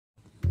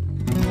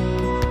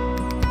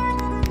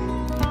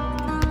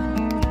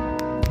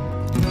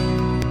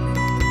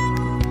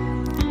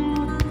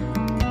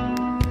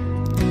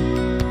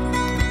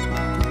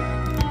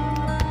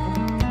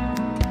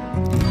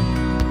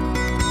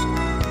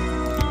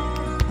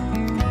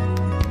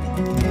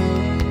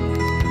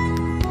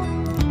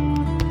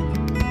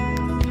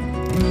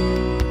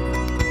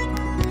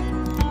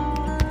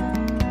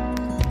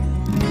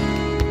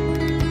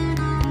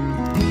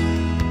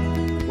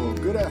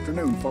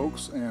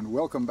and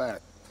welcome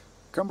back.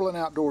 Cumberland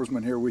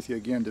Outdoorsman here with you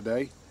again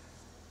today.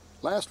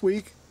 Last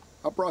week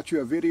I brought you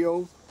a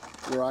video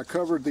where I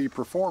covered the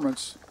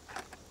performance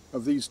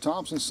of these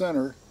Thompson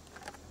Center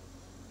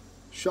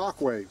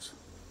shockwaves.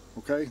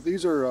 Okay,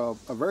 these are a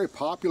very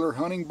popular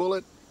hunting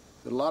bullet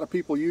that a lot of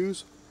people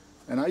use,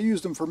 and I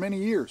used them for many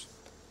years.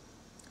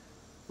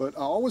 But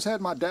I always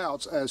had my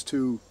doubts as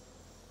to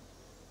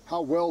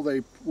how well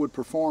they would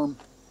perform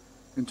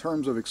in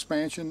terms of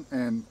expansion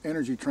and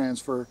energy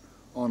transfer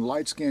on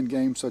light-skinned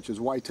game such as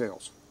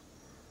whitetails.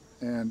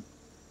 And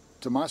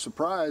to my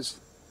surprise,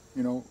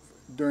 you know,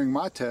 during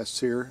my tests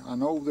here, I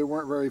know they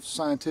weren't very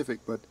scientific,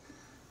 but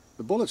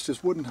the bullets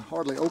just wouldn't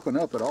hardly open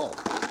up at all,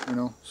 you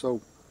know.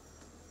 So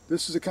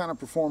this is the kind of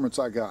performance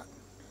I got.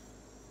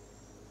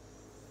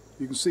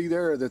 You can see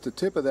there that the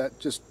tip of that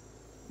just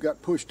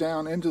got pushed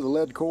down into the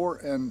lead core,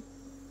 and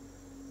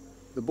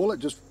the bullet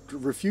just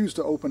refused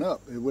to open up.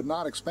 It would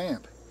not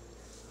expand.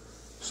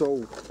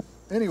 So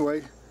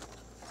anyway,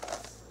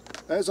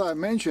 as I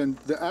mentioned,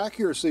 the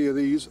accuracy of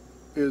these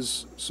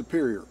is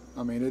superior.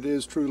 I mean, it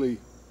is truly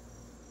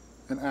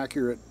an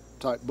accurate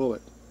type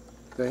bullet.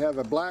 They have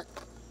a black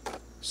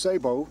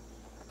Sabot,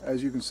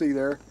 as you can see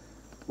there,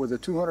 with a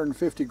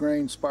 250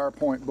 grain spire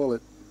point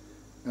bullet.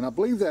 And I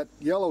believe that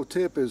yellow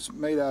tip is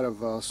made out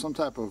of some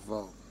type of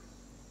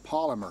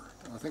polymer.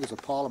 I think it's a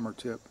polymer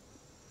tip.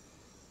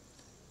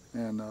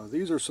 And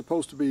these are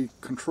supposed to be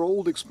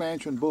controlled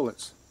expansion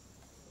bullets.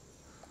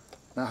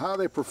 Now, how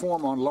they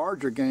perform on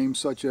larger game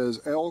such as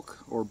elk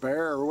or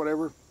bear or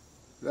whatever,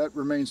 that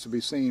remains to be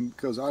seen,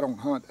 because I don't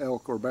hunt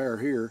elk or bear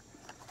here.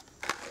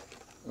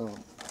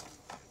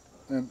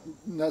 And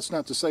that's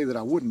not to say that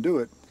I wouldn't do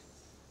it,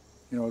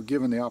 you know,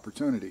 given the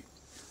opportunity.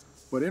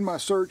 But in my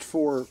search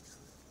for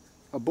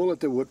a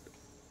bullet that would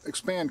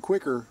expand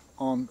quicker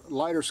on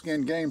lighter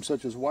skinned game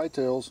such as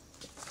whitetails,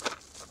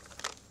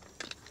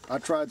 I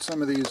tried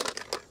some of these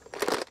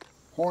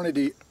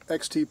Hornady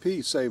XTP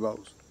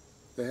Sabots.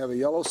 They have a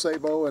yellow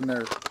Sabot, and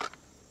their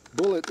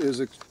bullet is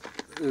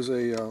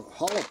a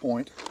hollow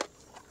point.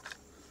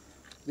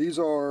 These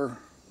are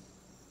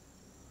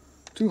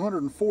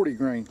 240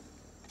 grain.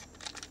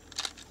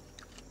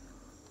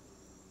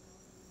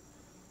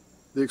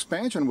 The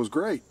expansion was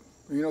great.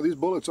 You know, these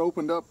bullets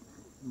opened up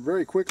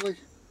very quickly,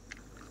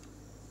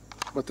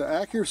 but the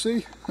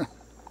accuracy,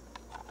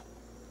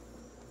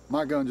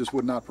 my gun just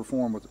would not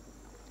perform with it.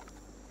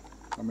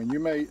 I mean, you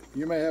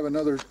may have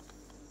another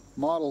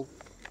model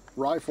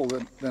rifle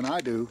than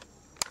I do.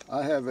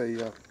 I have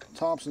a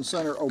Thompson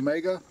Center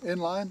Omega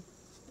inline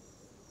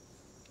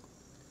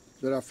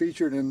that I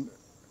featured in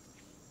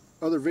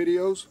other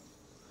videos.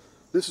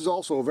 This is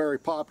also a very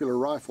popular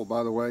rifle,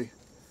 by the way.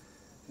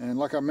 And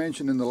like I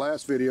mentioned in the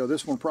last video,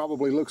 this one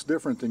probably looks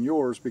different than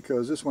yours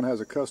because this one has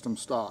a custom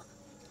stock.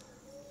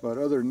 But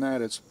other than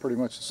that, it's pretty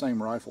much the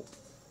same rifle.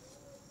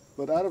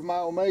 But out of my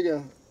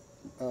Omega,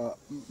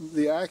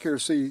 the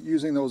accuracy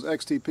using those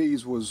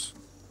XTPs was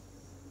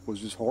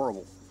just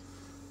horrible.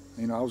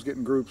 You know, I was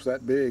getting groups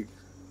that big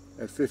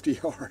at 50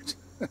 yards.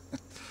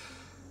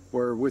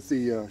 Where with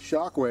the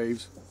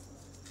shockwaves,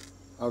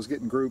 I was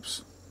getting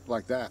groups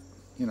like that,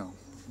 you know,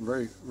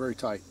 very, very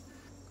tight.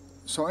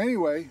 So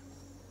anyway,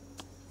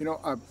 you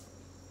know,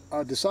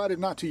 I decided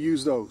not to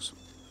use those.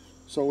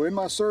 So in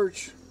my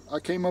search, I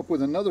came up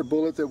with another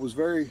bullet that was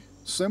very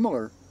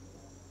similar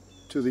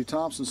to the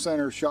Thompson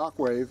Center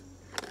shockwave,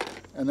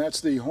 and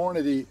that's the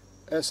Hornady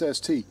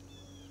SST.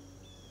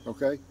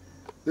 Okay,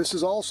 this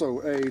is also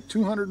a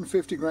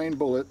 250 grain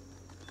bullet,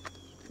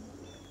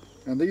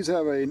 and these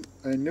have a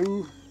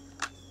new,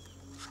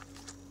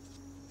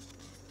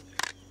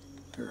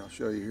 here I'll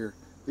show you here,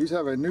 these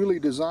have a newly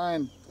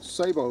designed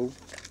Sabot.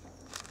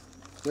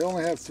 They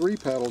only have 3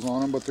 pedals on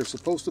them, but they're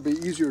supposed to be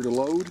easier to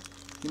load.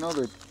 You know,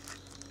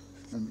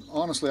 and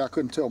honestly I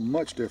couldn't tell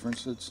much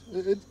difference.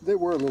 They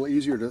were a little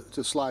easier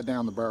to slide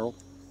down the barrel.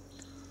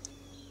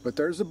 But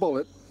there's the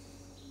bullet.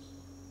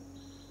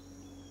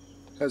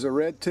 Has a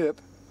red tip.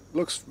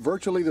 Looks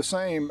virtually the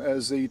same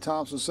as the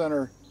Thompson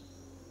Center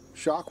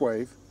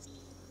shockwave.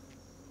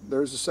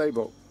 There's the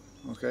Sabot.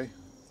 Okay,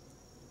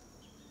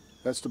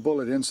 that's the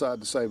bullet inside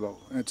the Sabot,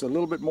 and it's a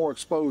little bit more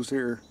exposed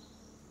here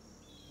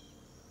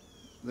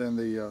than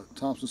the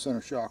Thompson Center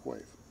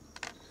shockwave.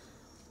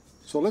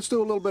 So let's do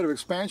a little bit of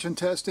expansion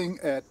testing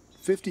at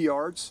 50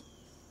 yards,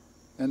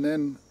 and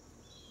then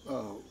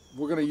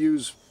we're going to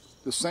use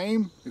the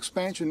same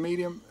expansion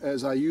medium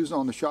as I used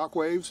on the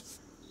shockwaves.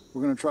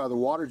 We're going to try the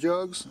water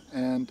jugs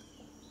and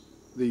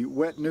the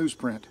wet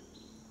newsprint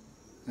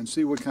and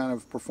see what kind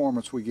of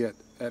performance we get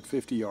at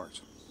 50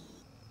 yards.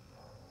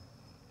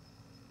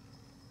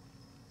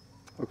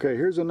 Okay,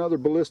 here's another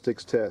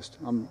ballistics test.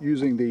 I'm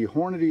using the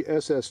Hornady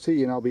SST,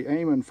 and I'll be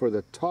aiming for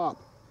the top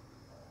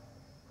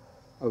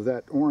of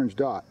that orange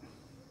dot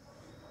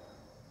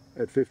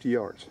at 50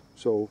 yards.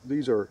 So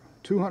these are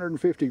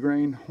 250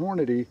 grain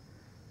Hornady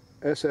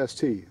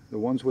SST, the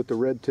ones with the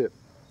red tip.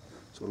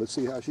 So let's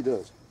see how she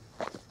does.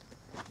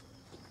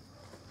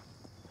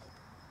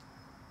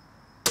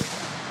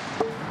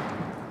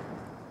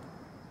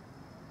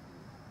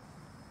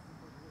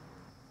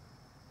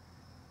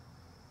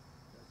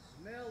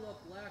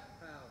 black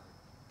powder.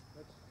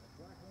 That's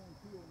Blackhorn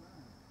 209.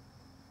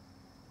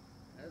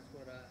 That's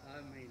what I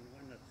mean.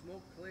 When the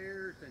smoke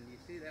clears and you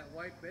see that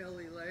white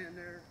belly laying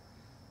there.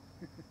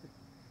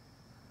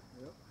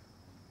 Yep.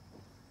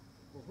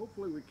 Well,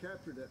 hopefully we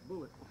captured that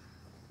bullet.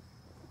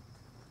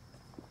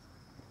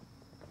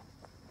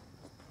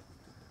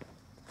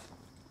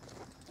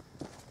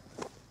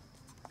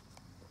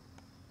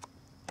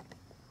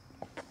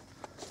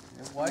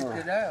 It wiped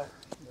it out.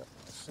 Yep.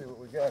 Let's see what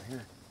we got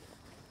here.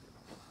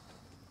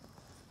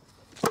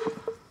 Let's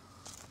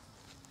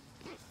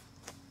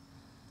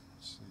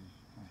see.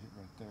 I hit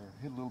right there.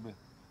 Hit a little bit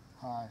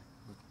high,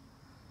 but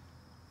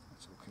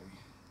that's okay.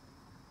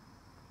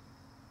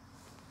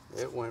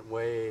 It went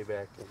way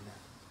back in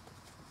there.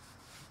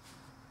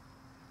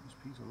 This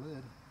piece of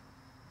lead.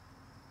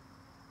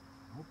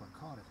 I hope I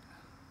caught it.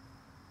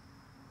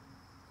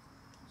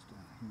 It's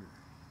down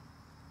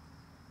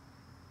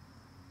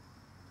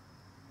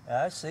here.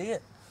 I see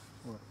it.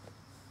 What?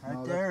 Right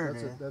No, there.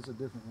 That's a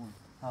different one.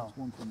 Oh. That's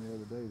one from the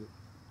other day that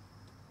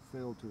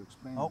failed to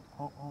expand. Oh.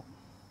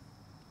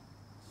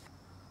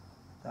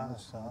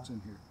 What's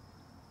in here?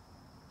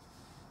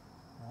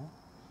 Oh.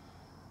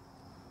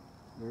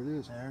 There it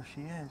is. There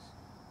she is.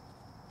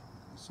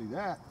 See,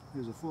 that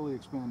is a fully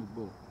expanded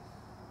bullet.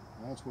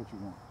 That's what you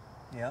want.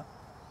 Yeah.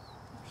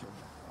 Show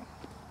that.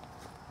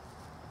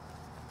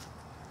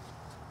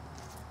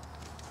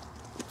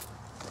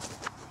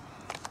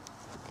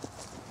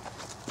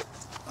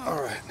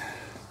 All right.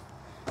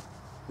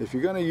 If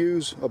you're going to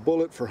use a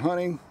bullet for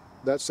hunting,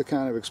 that's the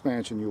kind of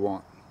expansion you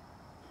want.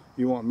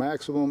 You want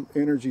maximum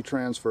energy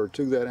transfer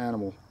to that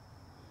animal.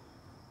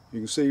 You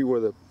can see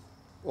where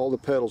all the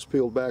petals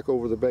peeled back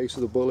over the base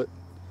of the bullet,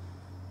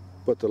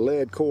 but the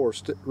lead core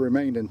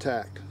remained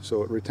intact,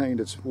 so it retained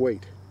its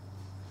weight.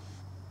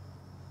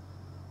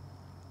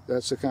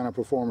 That's the kind of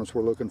performance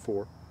we're looking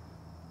for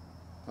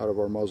out of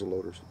our muzzle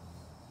loaders.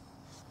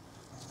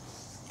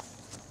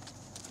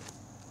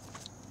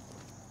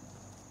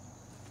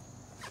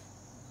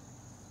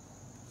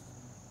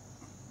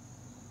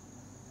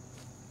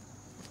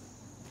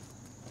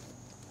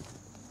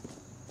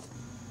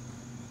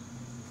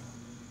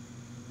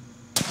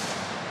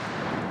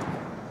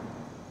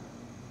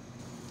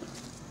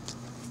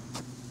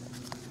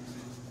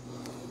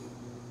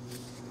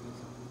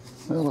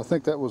 Well, I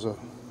think that was a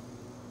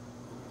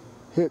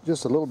hit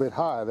just a little bit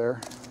high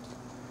there.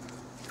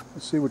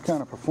 Let's see what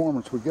kind of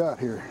performance we got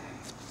here.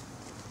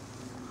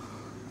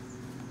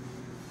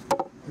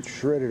 It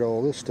shredded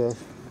all this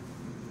stuff.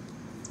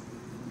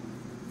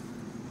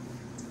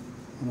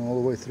 And all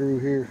the way through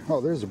here. Oh,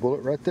 there's a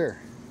bullet right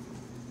there.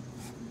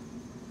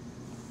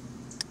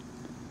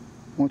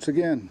 Once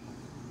again,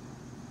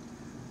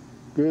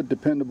 good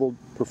dependable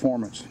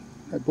performance.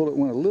 That bullet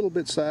went a little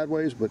bit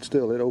sideways, but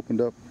still it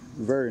opened up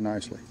very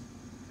nicely.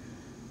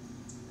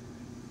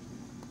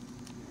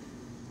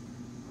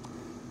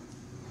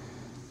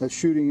 That's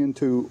shooting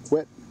into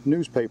wet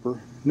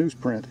newspaper,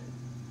 newsprint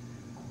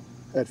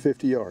at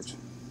 50 yards.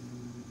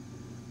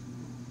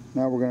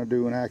 Now we're going to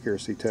do an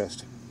accuracy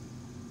test.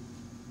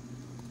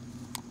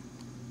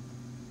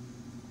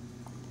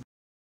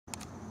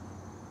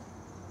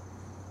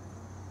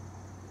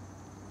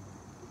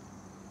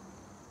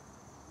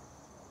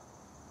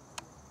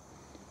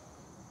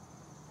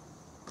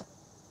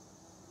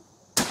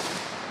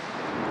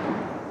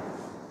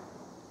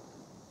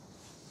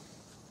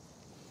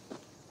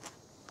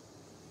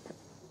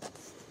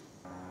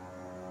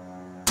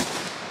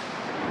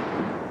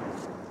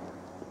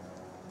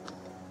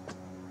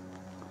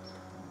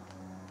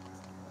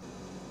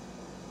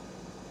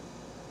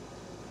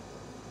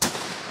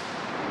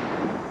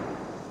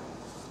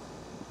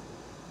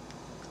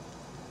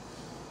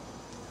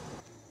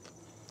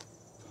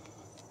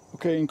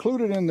 Okay,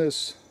 included in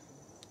this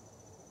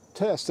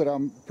test that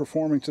I'm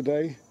performing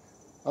today,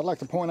 I'd like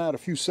to point out a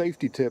few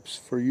safety tips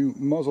for you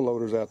muzzle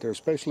loaders out there,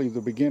 especially the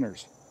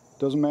beginners.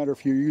 Doesn't matter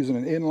if you're using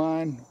an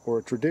inline or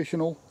a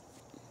traditional,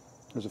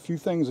 there's a few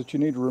things that you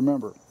need to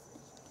remember.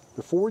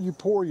 Before you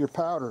pour your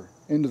powder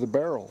into the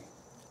barrel,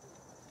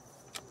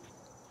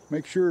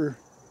 make sure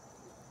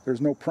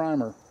there's no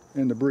primer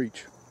in the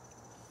breech.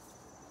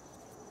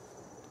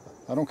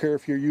 I don't care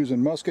if you're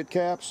using musket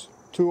caps,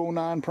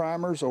 209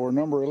 primers, or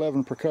number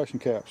 11 percussion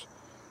caps.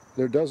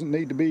 There doesn't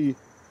need to be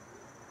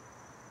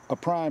a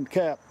primed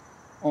cap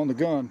on the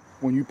gun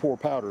when you pour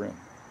powder in.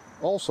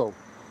 Also,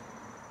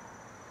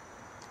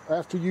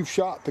 after you've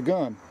shot the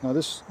gun, now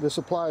this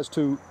applies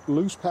to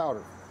loose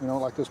powder, you know,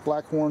 like this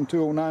Blackhorn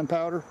 209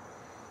 powder,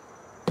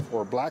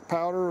 or black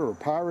powder, or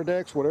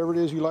Pyrodex, whatever it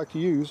is you like to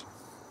use.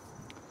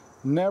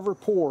 Never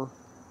pour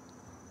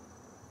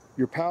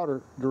your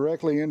powder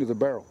directly into the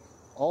barrel.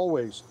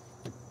 Always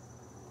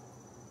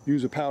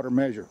use a powder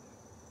measure.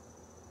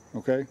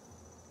 Okay?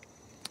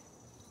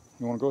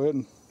 You want to go ahead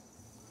and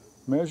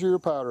measure your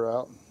powder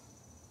out.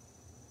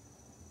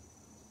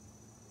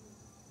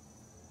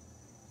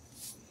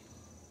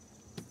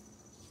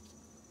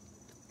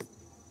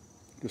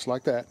 Just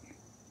like that.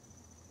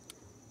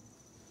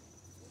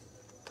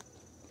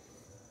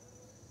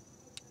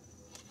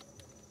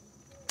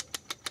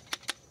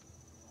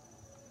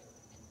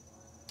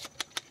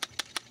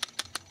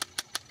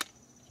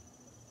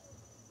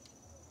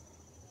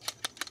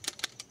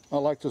 I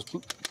like this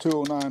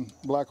 209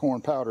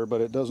 Blackhorn powder, but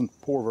it doesn't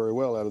pour very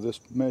well out of this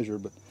measure.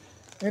 But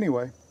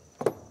anyway,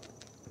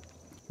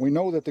 we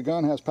know that the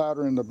gun has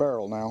powder in the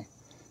barrel now.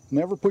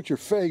 Never put your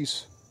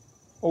face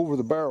over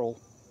the barrel,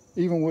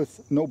 even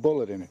with no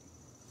bullet in it.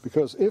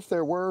 Because if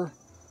there were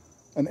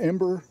an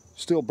ember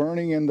still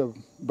burning in the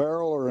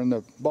barrel or in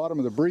the bottom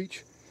of the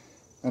breech,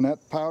 and that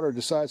powder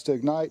decides to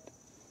ignite,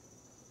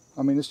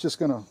 I mean, it's just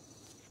going to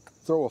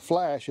throw a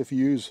flash if you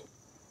use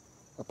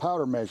a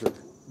powder measure.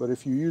 But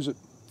if you use it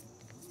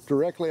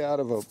directly out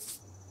of a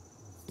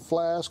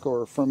flask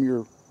or from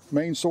your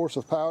main source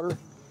of powder,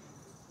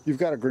 you've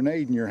got a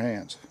grenade in your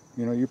hands.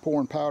 You know, you're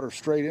pouring powder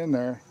straight in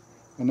there,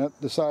 and that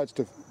decides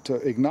to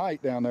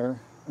ignite down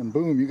there, and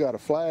boom, you got a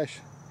flash.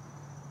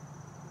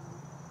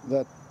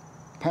 That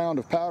pound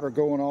of powder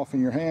going off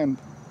in your hand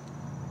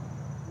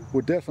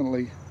would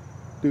definitely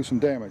do some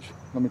damage.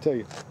 Let me tell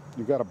you,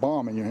 you've got a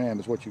bomb in your hand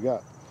is what you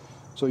got.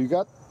 So you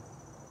got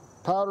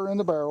powder in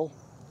the barrel.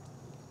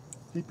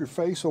 Keep your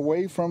face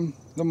away from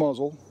the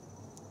muzzle.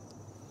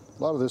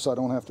 A lot of this I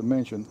don't have to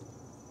mention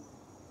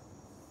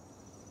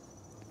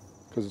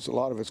because a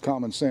lot of it's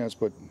common sense,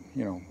 but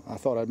you know, I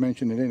thought I'd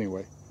mention it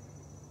anyway.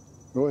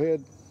 Go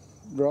ahead,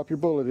 drop your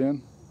bullet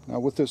in. Now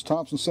with this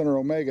Thompson Center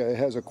Omega, it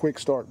has a quick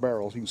start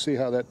barrel. You can see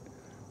how that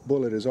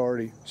bullet is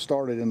already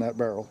started in that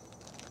barrel.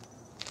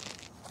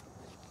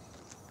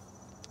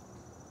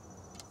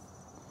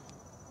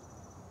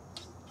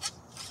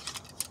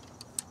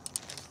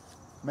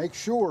 Make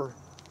sure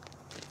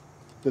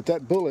that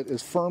that bullet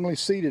is firmly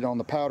seated on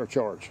the powder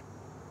charge.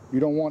 You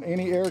don't want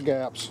any air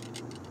gaps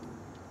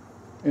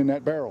in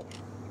that barrel.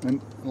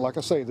 And like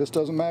I say, this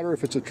doesn't matter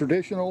if it's a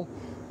traditional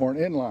or an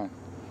inline.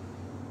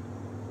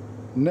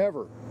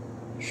 Never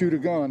shoot a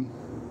gun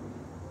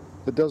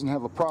that doesn't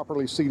have a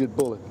properly seated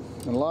bullet.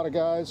 And a lot of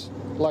guys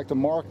like to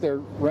mark their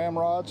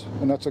ramrods,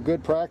 and that's a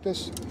good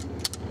practice,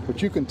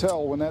 but you can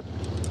tell when that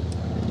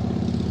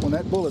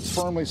bullet's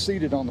firmly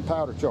seated on the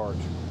powder charge.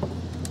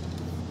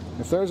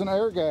 If there's an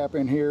air gap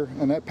in here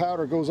and that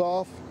powder goes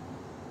off,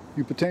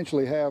 you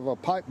potentially have a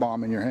pipe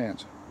bomb in your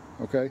hands,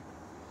 okay?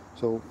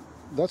 So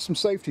that's some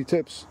safety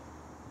tips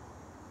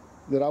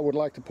that I would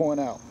like to point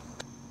out.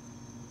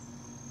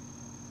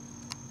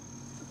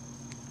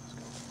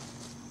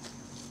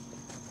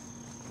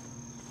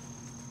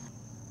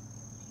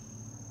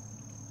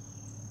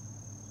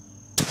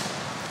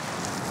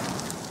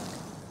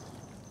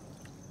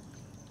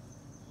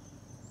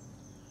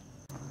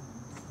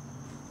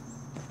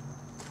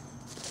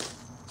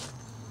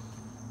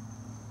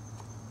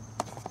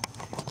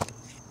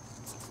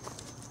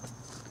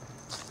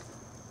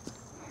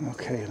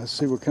 Okay, let's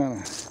see what kind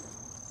of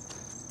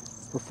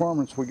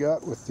performance we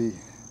got with the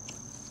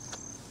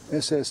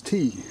SST.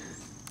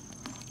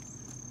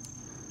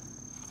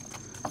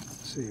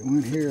 Let's see, it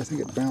went here, I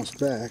think it bounced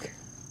back.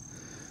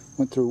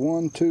 Went through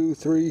 1, 2,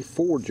 3,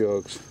 4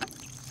 jugs.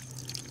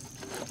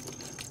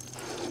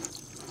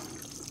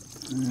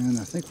 And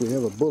I think we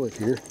have a bullet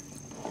here.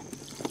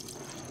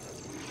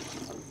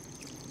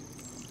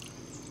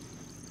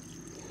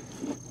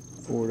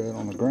 Pour it out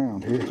on the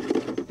ground here.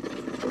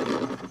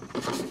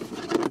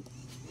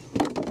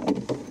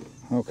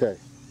 Okay,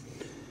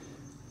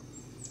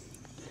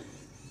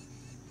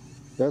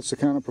 that's the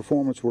kind of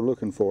performance we're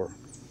looking for.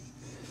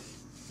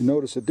 You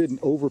notice it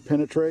didn't over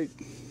penetrate.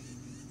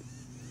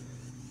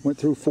 Went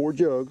through 4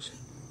 jugs.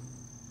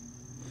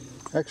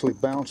 Actually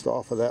bounced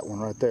off of that one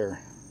right there.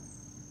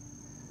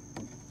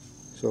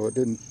 So it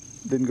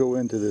didn't go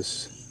into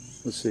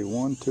this. Let's see,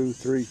 1, 2,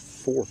 3,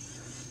 4.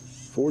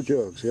 4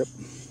 jugs, yep.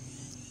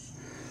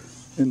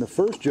 In the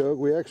first jug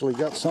we actually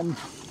got some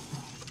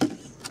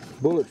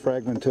bullet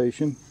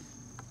fragmentation.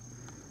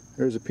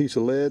 There's a piece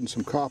of lead and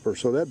some copper,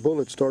 so that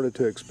bullet started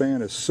to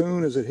expand as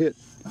soon as it hit.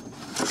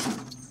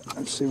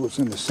 Let's see what's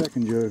in the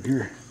second jug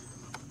here.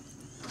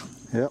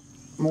 Yep,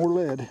 more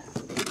lead.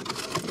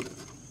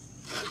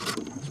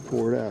 Let's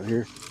pour it out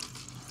here.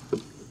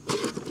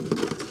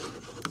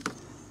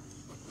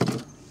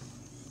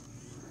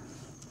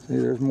 See,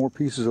 there's more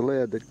pieces of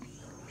lead that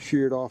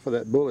sheared off of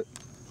that bullet.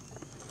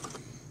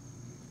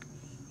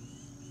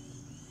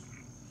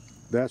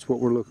 That's what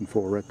we're looking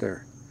for right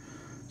there.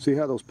 See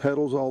how those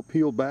petals all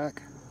peeled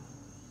back?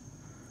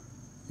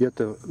 Yet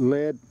the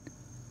lead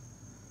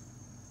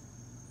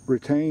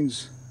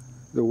retains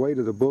the weight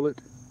of the bullet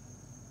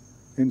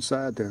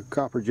inside the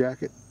copper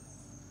jacket.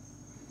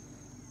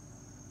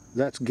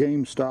 That's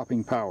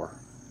game-stopping power.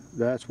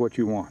 That's what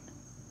you want.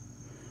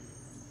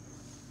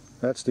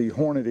 That's the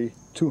Hornady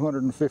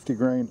 250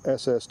 grain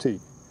SST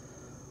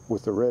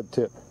with the red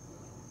tip,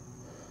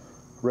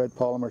 red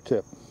polymer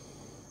tip.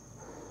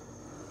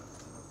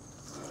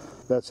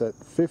 That's at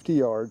 50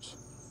 yards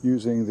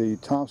using the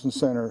Thompson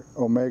Center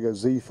Omega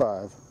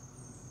Z5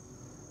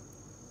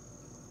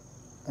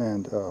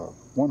 and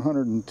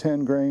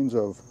 110 grains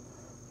of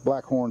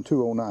Blackhorn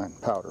 209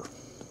 powder.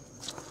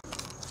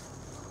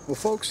 Well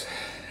folks,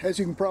 as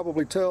you can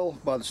probably tell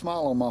by the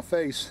smile on my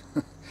face,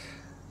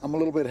 I'm a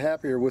little bit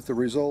happier with the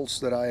results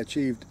that I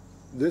achieved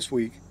this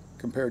week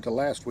compared to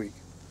last week.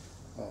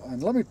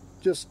 And let me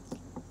just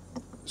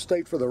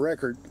state for the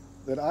record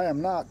that I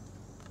am not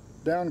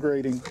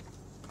downgrading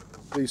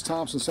these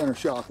Thompson Center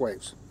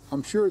Shockwaves.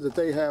 I'm sure that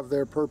they have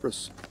their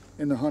purpose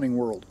in the hunting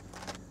world.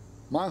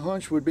 My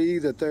hunch would be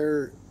that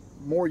they're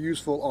more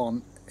useful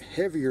on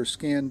heavier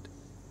skinned,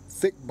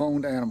 thick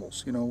boned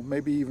animals, you know,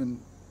 maybe even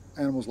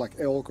animals like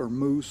elk or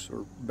moose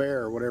or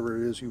bear or whatever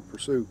it is you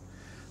pursue.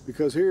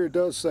 Because here it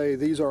does say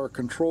these are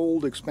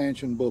controlled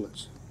expansion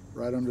bullets,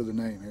 right under the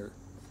name here.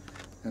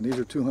 And these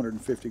are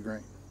 250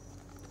 grain.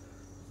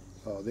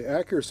 The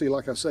accuracy,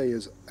 like I say,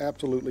 is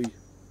absolutely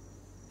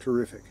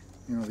terrific.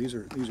 You know, these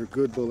are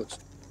good bullets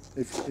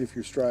if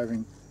you're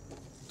striving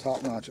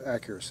top-notch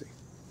accuracy.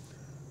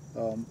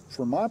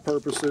 For my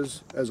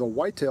purposes as a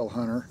whitetail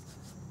hunter,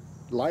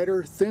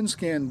 lighter,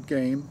 thin-skinned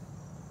game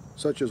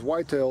such as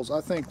whitetails,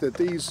 I think that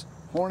these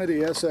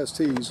Hornady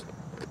SSTs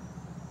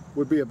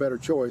would be a better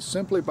choice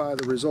simply by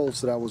the results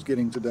that I was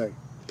getting today.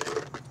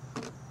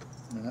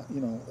 And,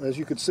 you know, as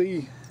you could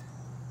see,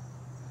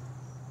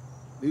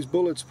 these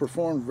bullets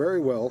performed very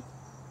well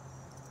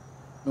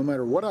no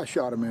matter what I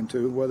shot them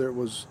into, whether it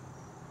was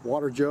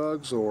water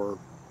jugs or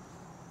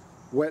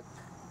wet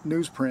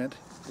newsprint,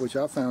 which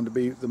I found to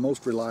be the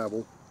most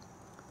reliable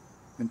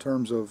in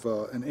terms of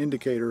an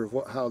indicator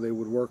of how they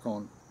would work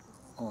on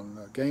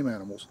game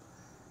animals.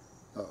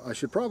 I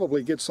should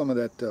probably get some of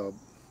that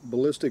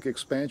ballistic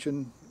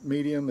expansion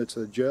medium. It's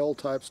a gel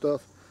type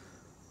stuff,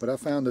 but I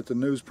found that the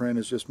newsprint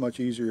is just much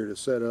easier to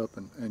set up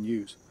and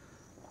use.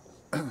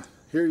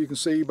 Here you can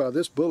see by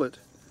this bullet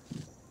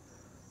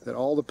that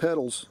all the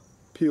petals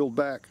peeled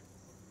back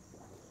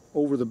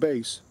over the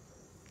base,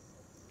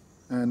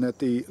 and that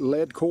the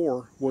lead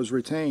core was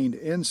retained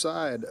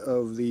inside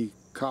of the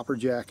copper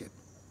jacket,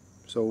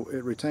 so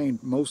it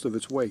retained most of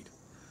its weight,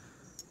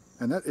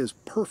 and that is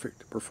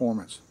perfect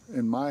performance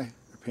in my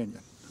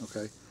opinion.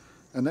 Okay,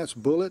 and that's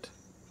bullet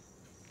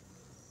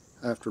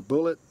after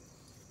bullet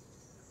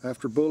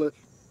after bullet.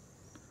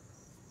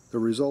 The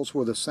results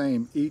were the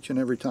same each and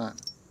every time.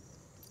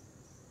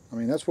 I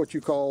mean, that's what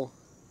you call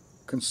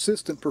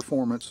consistent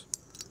performance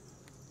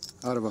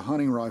out of a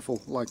hunting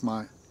rifle like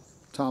my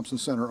Thompson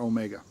Center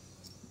Omega.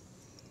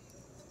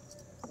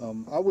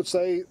 I would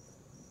say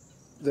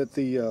that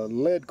the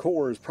lead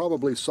core is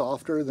probably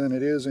softer than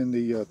it is in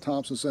the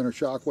Thompson Center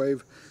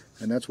Shockwave,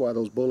 and that's why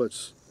those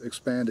bullets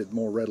expanded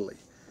more readily.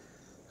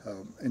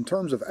 In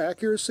terms of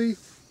accuracy,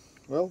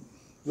 well,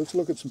 let's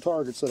look at some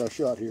targets that I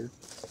shot here.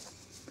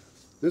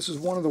 This is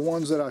one of the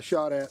ones that I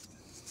shot at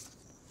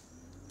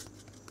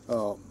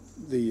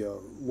the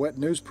wet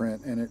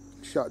newsprint, and it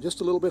shot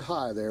just a little bit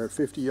high there at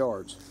 50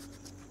 yards.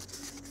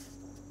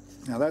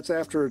 Now that's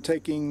after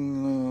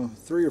taking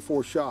 3 or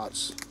 4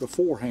 shots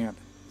beforehand,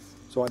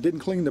 so I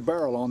didn't clean the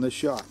barrel on this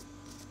shot.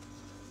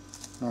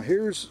 Now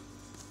here's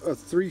a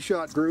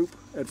 3-shot group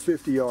at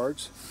 50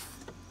 yards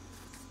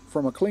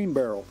from a clean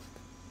barrel.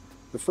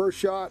 The first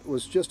shot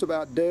was just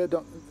about dead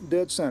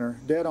center,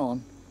 dead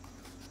on,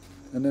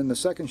 and then the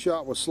second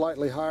shot was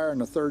slightly higher, and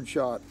the third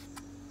shot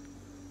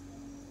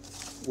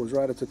was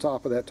right at the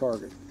top of that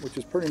target, which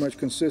is pretty much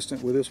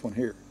consistent with this one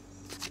here.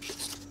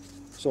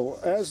 So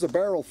as the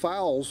barrel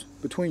fouls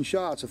between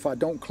shots, if I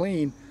don't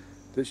clean,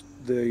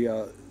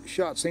 the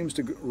shot seems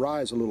to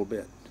rise a little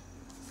bit.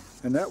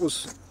 And that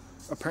was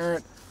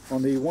apparent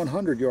on the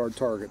 100-yard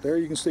target. There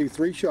you can see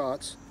 3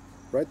 shots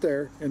right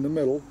there in the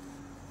middle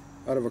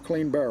out of a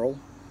clean barrel.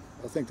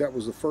 I think that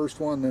was the first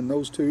one, then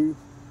those 2.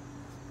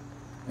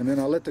 And then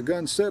I let the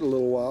gun sit a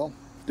little while,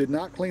 did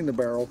not clean the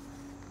barrel,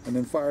 and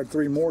then fired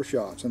 3 more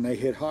shots, and they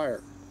hit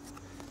higher.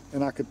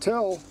 And I could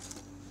tell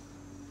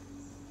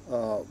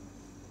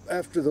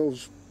after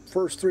those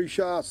first 3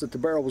 shots that the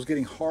barrel was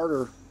getting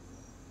harder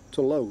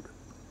to load.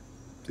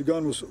 The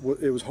gun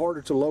it was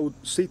harder to load,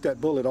 seat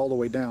that bullet all the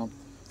way down.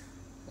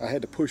 I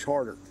had to push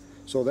harder.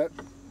 So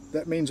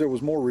that means there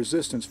was more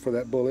resistance for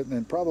that bullet, and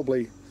it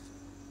probably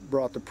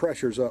brought the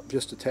pressures up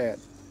just a tad.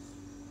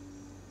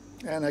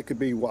 And that could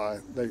be why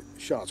the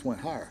shots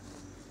went higher.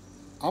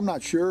 I'm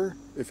not sure.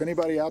 If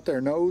anybody out there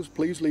knows,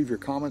 please leave your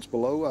comments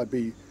below. I'd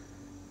be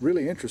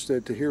really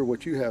interested to hear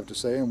what you have to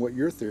say and what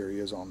your theory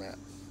is on that.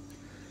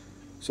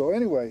 So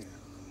anyway,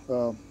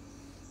 am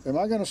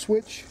I going to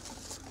switch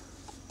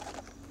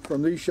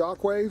from these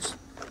Shockwaves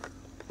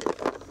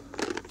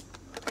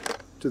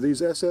to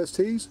these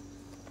SSTs?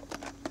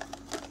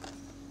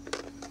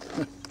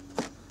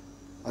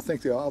 I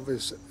think the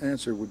obvious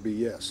answer would be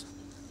yes,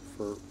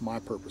 for my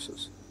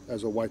purposes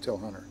as a whitetail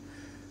hunter.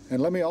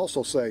 And let me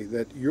also say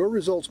that your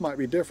results might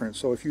be different,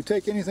 so if you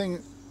take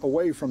anything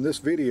away from this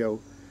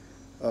video,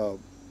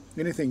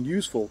 anything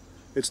useful,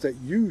 it's that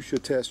you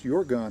should test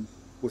your gun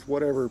with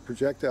whatever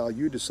projectile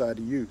you decide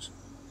to use.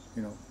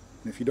 You know,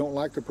 and if you don't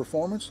like the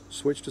performance,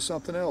 switch to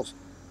something else.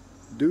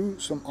 Do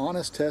some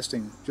honest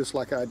testing just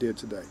like I did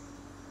today,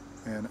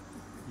 and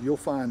you'll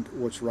find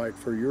what's right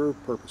for your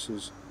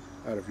purposes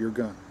out of your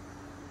gun.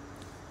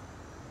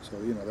 So,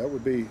 you know, that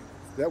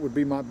would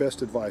be my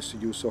best advice to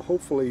you. So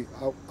hopefully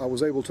I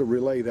was able to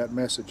relay that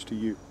message to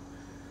you.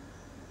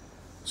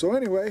 So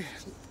anyway,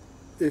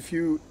 if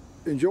you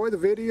enjoy the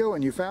video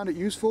and you found it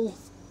useful,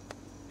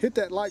 hit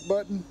that like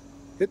button,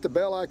 hit the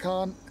bell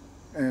icon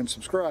and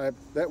subscribe.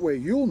 That way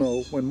you'll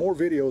know when more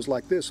videos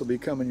like this will be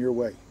coming your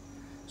way.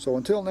 So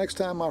until next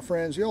time, my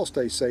friends, y'all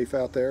stay safe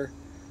out there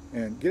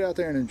and get out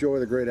there and enjoy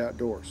the great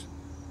outdoors.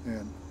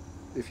 And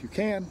if you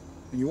can,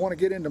 and you want to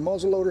get into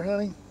muzzleloader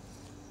hunting,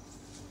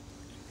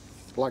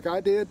 like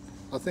I did,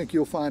 I think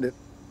you'll find it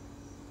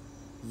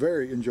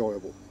very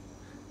enjoyable.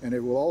 And it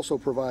will also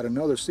provide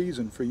another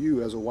season for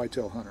you as a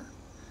whitetail hunter.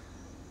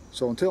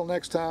 So until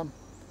next time,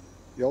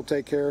 y'all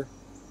take care.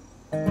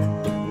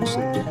 We'll see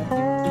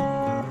you.